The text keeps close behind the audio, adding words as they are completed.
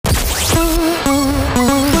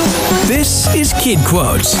is Kid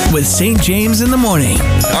Quotes with St. James in the Morning.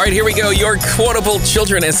 All right, here we go. Your quotable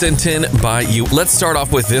children is sent in by you. Let's start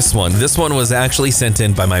off with this one. This one was actually sent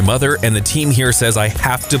in by my mother, and the team here says I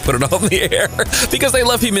have to put it on the air because they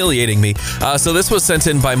love humiliating me. So this was sent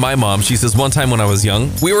in by my mom. She says, one time when I was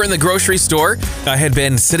young, we were in the grocery store. I had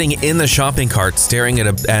been sitting in the shopping cart staring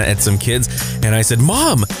at some kids, and I said,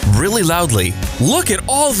 Mom, really loudly, look at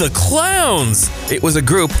all the clowns. It was a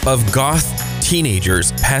group of goth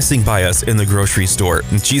teenagers passing by us in the grocery store,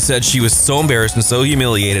 and she said she was so embarrassed and so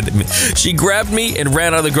humiliated. She grabbed me and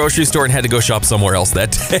ran out of the grocery store and had to go shop somewhere else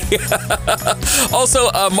that day. Also,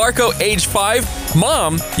 Marco, age 5,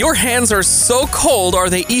 Mom, your hands are so cold. Are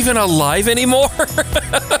they even alive anymore?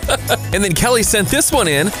 And then Kelly sent this one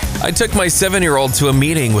in. I took my 7-year-old to a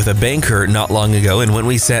meeting with a banker not long ago, and when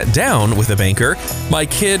we sat down with the banker, my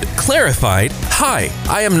kid clarified, "Hi,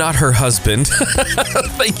 I am not her husband."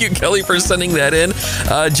 Thank you, Kelly, for sending that in.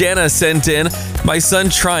 Jana sent in, my son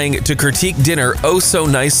trying to critique dinner oh so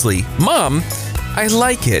nicely. Mom, I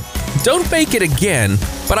like it. Don't bake it again,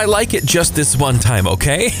 but I like it just this one time,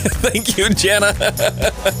 okay? Thank you, Jana.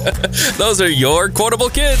 Those are your quotable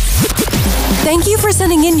kids. Thank you for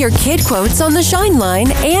sending in your kid quotes on the Shine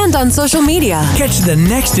Line and on social media. Catch the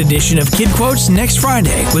next edition of Kid Quotes next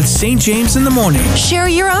Friday with St. James in the Morning. Share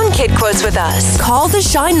your own kid quotes with us. Call the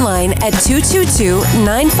Shine Line at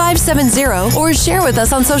 222-9570 or share with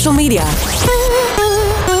us on social media. Shine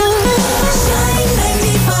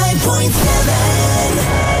 95.7